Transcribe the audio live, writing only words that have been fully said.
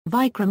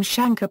Vikram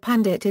Shankar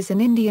Pandit is an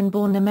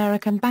Indian-born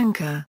American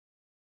banker.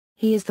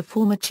 He is the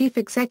former chief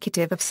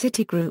executive of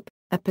Citigroup,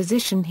 a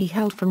position he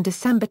held from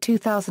December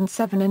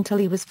 2007 until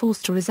he was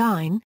forced to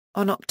resign,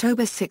 on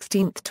October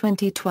 16,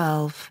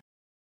 2012.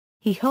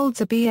 He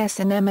holds a BS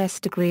and MS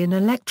degree in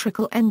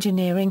electrical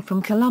engineering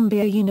from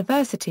Columbia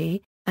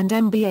University, and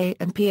MBA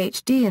and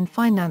Ph.D. in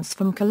finance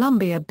from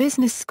Columbia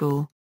Business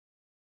School.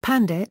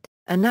 Pandit,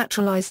 a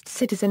naturalized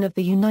citizen of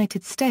the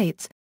United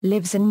States,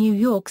 lives in New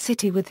York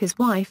City with his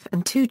wife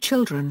and 2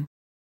 children.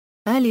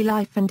 Early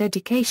life and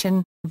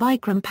education: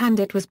 Vikram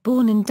Pandit was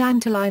born in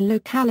Dantalai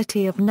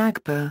locality of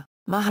Nagpur,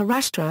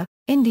 Maharashtra,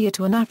 India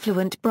to an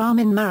affluent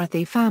Brahmin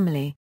Marathi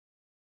family.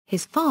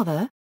 His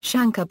father,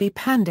 Shankar B.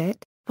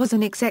 Pandit, was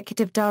an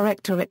executive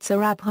director at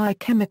Sarabhai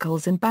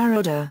Chemicals in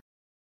Baroda.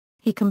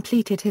 He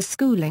completed his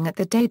schooling at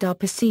the Dadar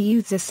Pasi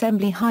Youths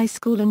Assembly High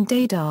School in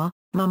Dadar,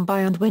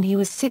 Mumbai, and when he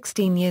was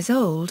 16 years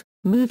old,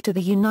 moved to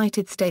the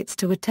United States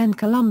to attend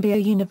Columbia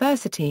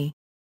University.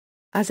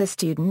 As a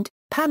student,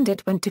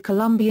 Pandit went to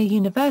Columbia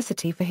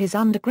University for his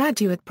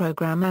undergraduate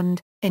program and,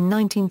 in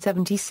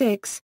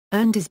 1976,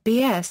 earned his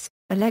B.S.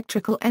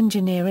 electrical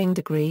engineering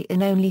degree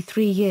in only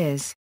 3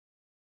 years.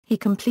 He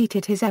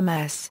completed his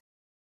M.S.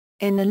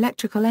 in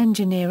electrical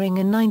engineering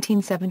in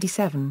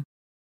 1977.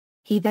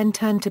 He then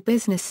turned to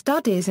business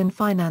studies in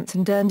finance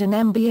and earned an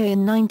MBA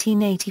in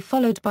 1980,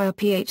 followed by a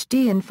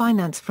Ph.D. in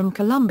finance from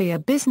Columbia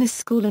Business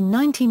School in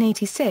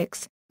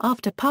 1986,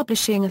 after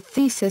publishing a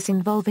thesis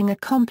involving a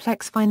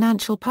complex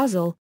financial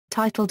puzzle,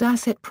 titled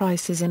Asset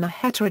Prices in a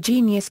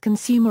Heterogeneous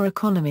Consumer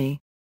Economy.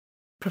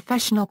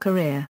 Professional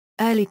career: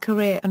 early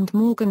career and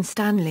Morgan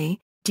Stanley.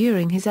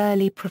 During his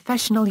early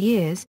professional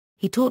years,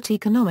 he taught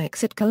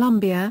economics at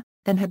Columbia,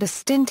 then had a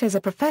stint as a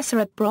professor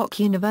at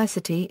Brock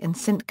University in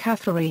St.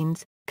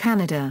 Catharines,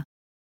 Canada.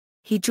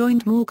 He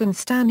joined Morgan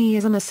Stanley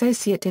as an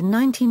associate in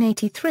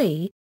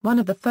 1983, one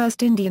of the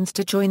first Indians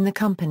to join the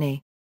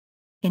company.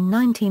 In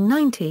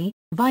 1990,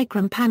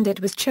 Vikram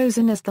Pandit was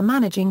chosen as the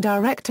managing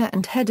director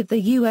and head of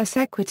the U.S.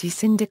 Equity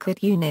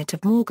Syndicate Unit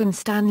of Morgan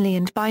Stanley,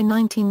 and by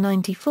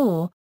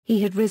 1994,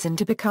 he had risen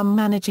to become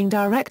managing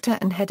director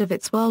and head of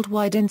its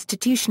worldwide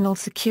institutional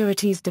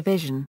securities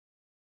division.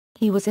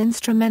 He was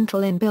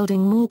instrumental in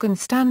building Morgan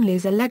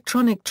Stanley's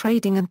electronic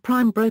trading and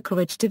prime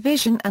brokerage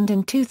division, and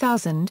in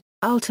 2000,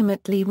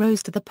 ultimately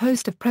rose to the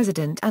post of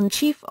president and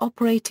chief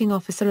operating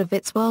officer of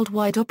its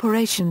worldwide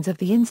operations of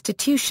the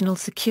institutional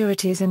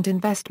securities and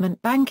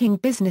investment banking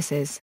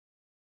businesses.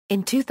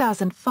 In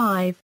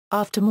 2005,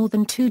 after more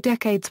than 2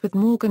 decades with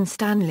Morgan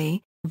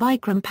Stanley,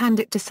 Vikram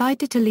Pandit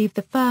decided to leave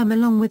the firm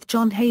along with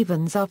John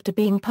Havens after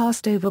being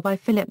passed over by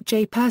Philip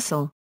J.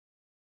 Purcell.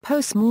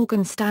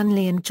 Post-Morgan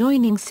Stanley and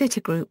joining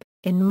Citigroup,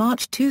 in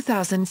March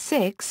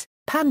 2006,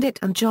 Pandit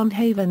and John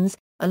Havens,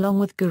 along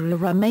with Guru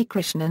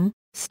Ramakrishnan,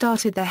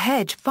 started the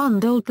hedge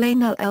fund Old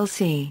Lane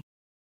LLC.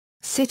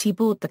 Citi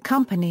bought the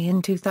company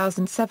in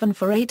 2007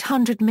 for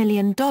 $800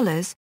 million,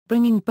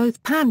 bringing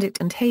both Pandit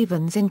and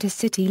Havens into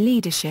Citi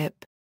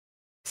leadership.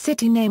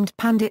 Citi named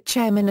Pandit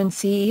chairman and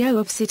CEO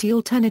of Citi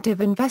Alternative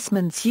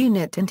Investments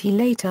Unit, and he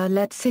later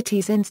led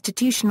Citi's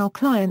Institutional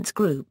Clients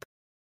Group.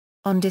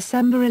 On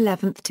December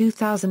 11,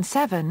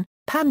 2007,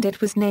 Pandit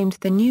was named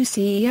the new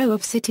CEO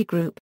of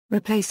Citigroup,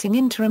 replacing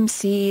interim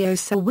CEO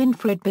Sir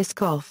Winfried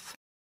Biscoff.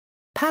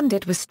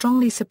 Pandit was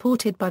strongly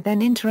supported by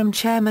then interim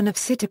chairman of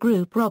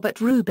Citigroup Robert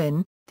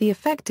Rubin, the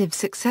effective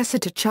successor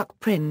to Chuck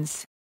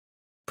Prince.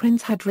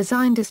 Prince had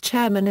resigned as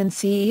chairman and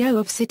CEO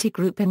of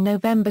Citigroup in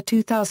November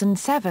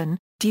 2007,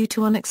 due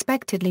to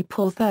unexpectedly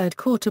poor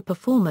third-quarter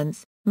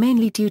performance,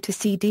 mainly due to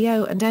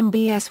CDO and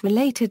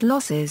MBS-related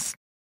losses.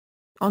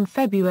 On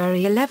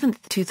February 11,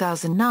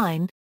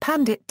 2009,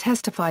 Pandit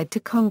testified to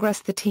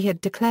Congress that he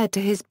had declared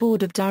to his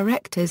board of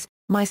directors,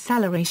 "My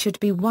salary should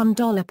be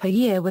 $1 per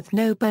year with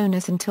no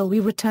bonus until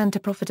we return to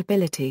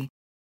profitability."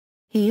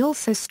 He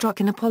also struck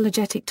an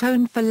apologetic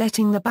tone for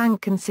letting the bank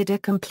consider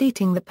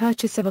completing the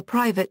purchase of a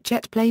private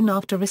jet plane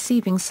after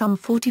receiving some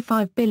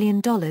 $45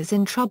 billion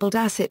in troubled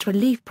asset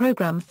relief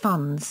program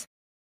funds.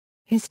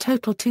 His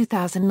total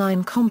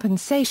 2009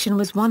 compensation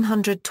was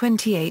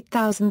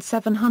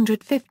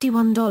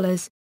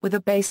 $128,751, with a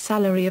base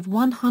salary of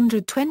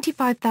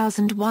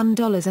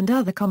 $125,001 and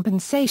other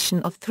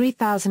compensation of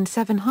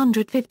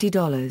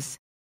 $3,750.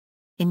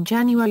 In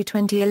January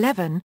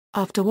 2011,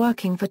 after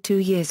working for 2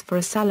 years for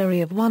a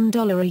salary of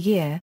 $1 a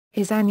year,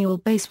 his annual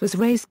base was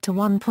raised to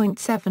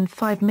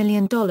 $1.75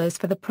 million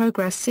for the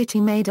progress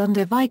Citi made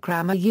under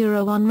Vikram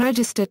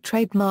unregistered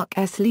trademark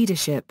S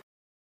leadership.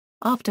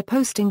 After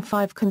posting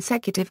 5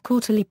 consecutive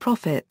quarterly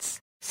profits,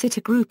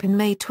 Citigroup in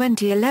May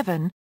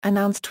 2011,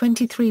 announced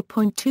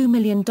 $23.2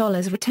 million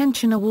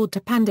retention award to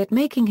Pandit,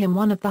 making him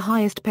one of the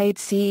highest-paid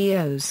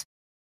CEOs.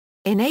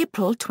 In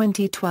April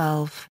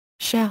 2012,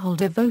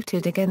 shareholder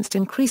voted against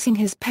increasing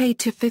his pay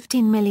to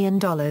 $15 million.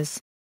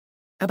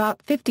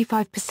 About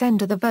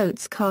 55% of the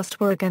votes cast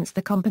were against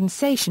the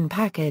compensation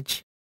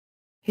package.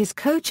 His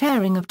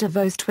co-chairing of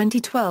Davos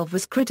 2012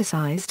 was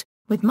criticized,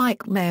 with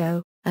Mike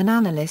Mayo, an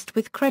analyst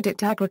with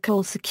Credit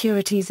Agricole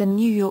Securities in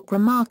New York,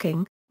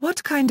 remarking,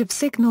 What kind of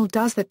signal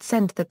does that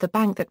send that the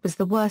bank that was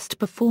the worst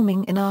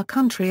performing in our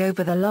country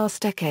over the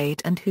last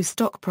decade and whose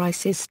stock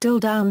price is still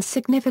down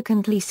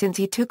significantly since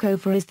he took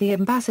over is the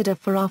ambassador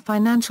for our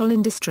financial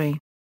industry?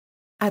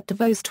 At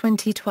Davos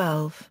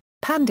 2012,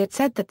 Pandit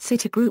said that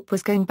Citigroup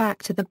was going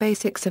back to the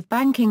basics of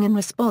banking in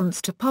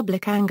response to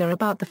public anger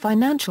about the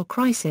financial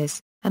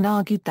crisis, and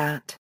argued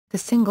that the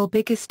single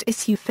biggest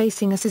issue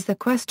facing us is the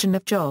question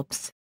of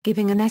jobs,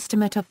 giving an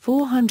estimate of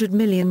 400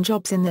 million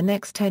jobs in the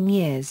next 10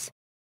 years.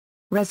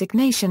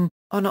 Resignation.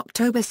 On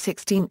October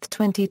 16,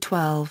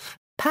 2012,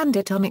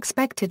 Pandit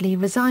unexpectedly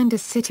resigned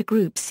as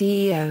Citigroup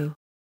CEO.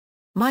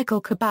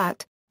 Michael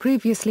Kabat,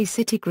 previously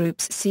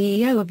Citigroup's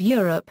CEO of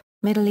Europe,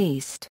 Middle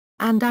East,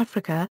 and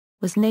Africa,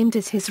 was named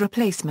as his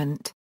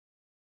replacement.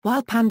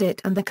 While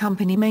Pandit and the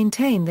company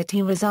maintain that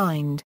he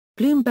resigned,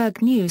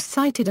 Bloomberg News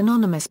cited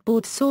anonymous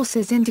board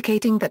sources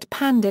indicating that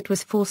Pandit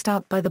was forced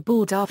out by the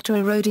board after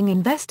eroding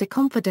investor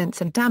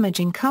confidence and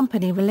damaging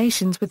company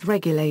relations with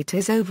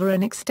regulators over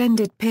an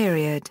extended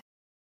period.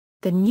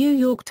 The New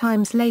York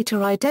Times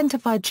later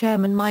identified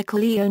Chairman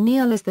Michael E.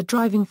 O'Neill as the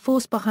driving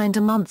force behind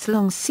a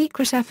months-long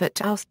secret effort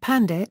to oust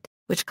Pandit,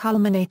 which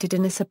culminated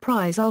in a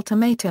surprise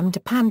ultimatum to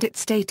Pandit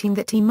stating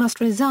that he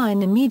must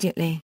resign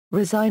immediately,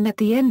 resign at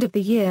the end of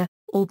the year,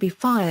 or be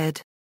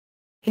fired.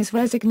 His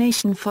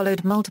resignation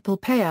followed multiple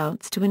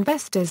payouts to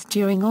investors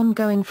during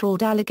ongoing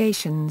fraud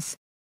allegations.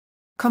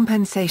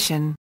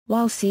 Compensation.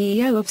 While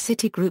CEO of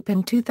Citigroup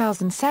in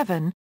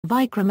 2007,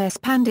 Vikram S.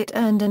 Pandit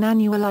earned an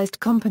annualized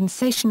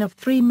compensation of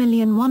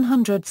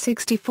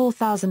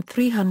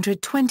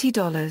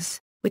 $3,164,320,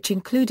 which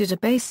included a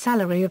base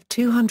salary of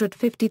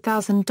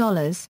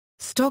 $250,000,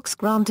 stocks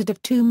granted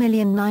of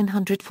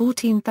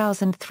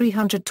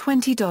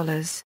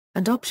 $2,914,320,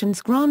 and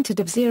options granted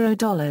of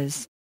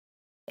 $0.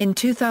 In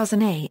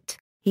 2008,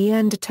 he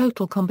earned a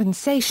total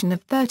compensation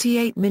of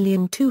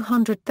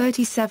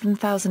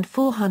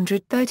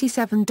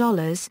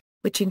 $38,237,437,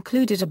 which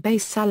included a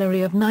base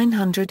salary of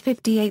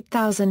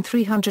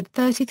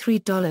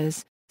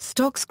 $958,333,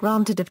 stocks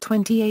granted of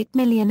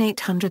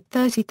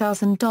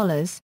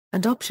 $28,830,000,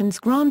 and options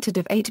granted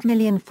of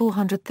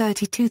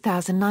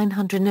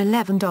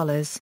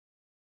 $8,432,911.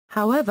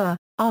 However,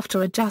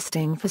 after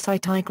adjusting for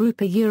Citigroup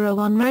a Euro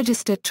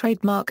unregistered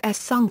trademark's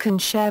sunken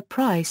share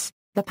price,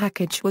 the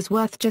package was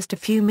worth just a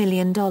few $1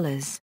 million.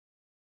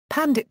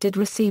 Pandit did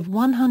receive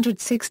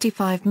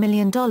 $165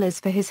 million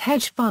for his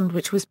hedge fund,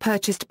 which was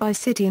purchased by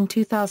Citi in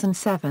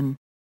 2007.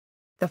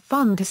 The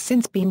fund has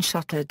since been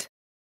shuttered.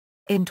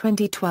 In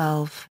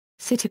 2012,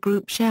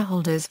 Citigroup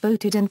shareholders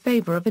voted in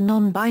favor of a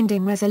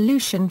non-binding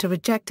resolution to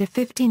reject a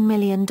 $15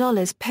 million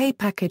pay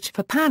package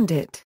for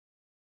Pandit.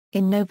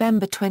 In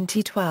November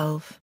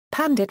 2012,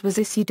 Pandit was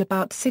issued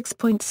about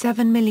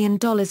 $6.7 million in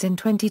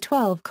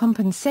 2012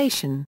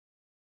 compensation.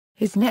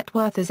 His net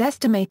worth is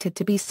estimated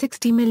to be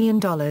 $60 million.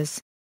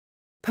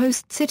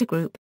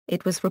 Post-Citigroup,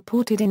 it was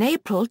reported in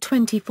April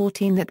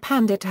 2014 that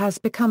Pandit has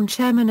become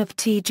chairman of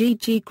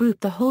TGG Group,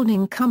 the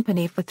holding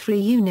company for 3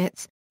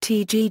 units,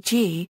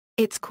 TGG,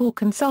 its core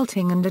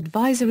consulting and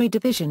advisory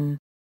division.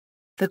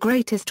 The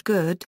Greatest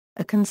Good,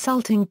 a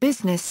consulting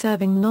business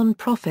serving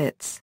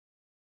non-profits.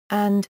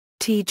 And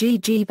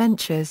TGG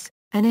Ventures,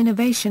 an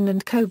innovation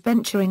and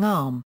co-venturing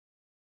arm.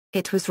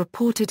 It was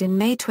reported in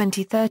May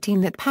 2013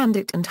 that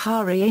Pandit and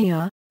Hari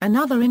Iyer,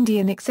 another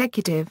Indian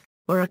executive,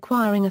 were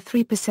acquiring a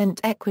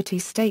 3% equity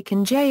stake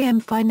in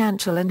JM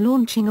Financial and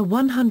launching a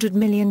 $100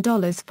 million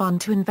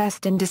fund to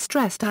invest in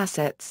distressed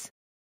assets.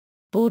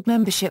 Board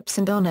memberships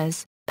and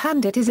honors.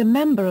 Pandit is a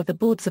member of the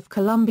boards of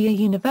Columbia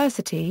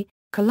University,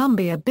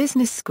 Columbia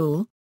Business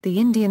School,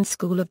 the Indian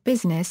School of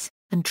Business,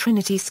 and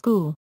Trinity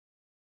School.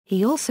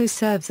 He also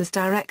serves as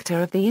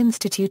director of the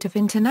Institute of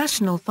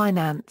International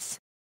Finance.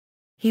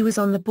 He was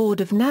on the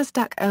board of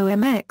Nasdaq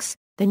OMX,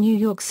 the New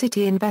York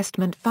City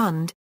Investment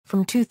Fund,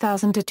 from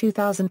 2000 to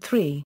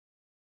 2003.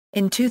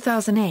 In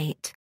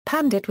 2008,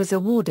 Pandit was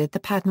awarded the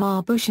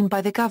Padma Bhushan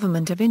by the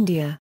Government of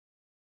India.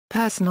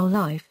 Personal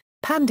life.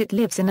 Pandit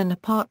lives in an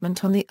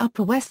apartment on the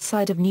Upper West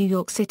Side of New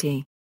York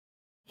City.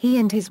 He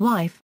and his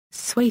wife,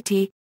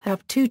 Swati,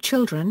 have 2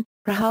 children,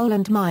 Rahul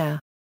and Maya.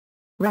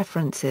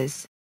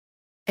 References.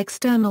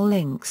 External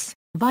links.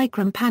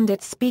 Vikram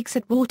Pandit speaks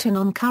at Wharton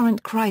on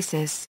current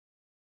crisis.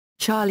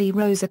 Charlie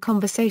Rose. A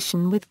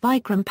conversation with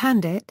Vikram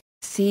Pandit,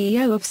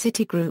 CEO of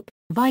Citigroup.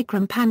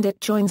 Vikram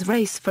Pandit joins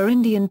race for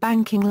Indian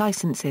banking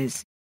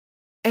licenses.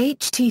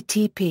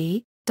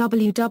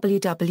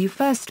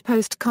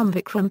 http://www.firstpost.com.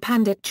 Vikram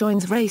Pandit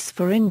joins race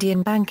for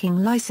Indian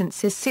banking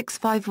licenses.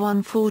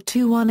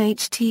 651421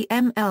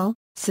 HTML.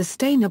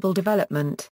 Sustainable development.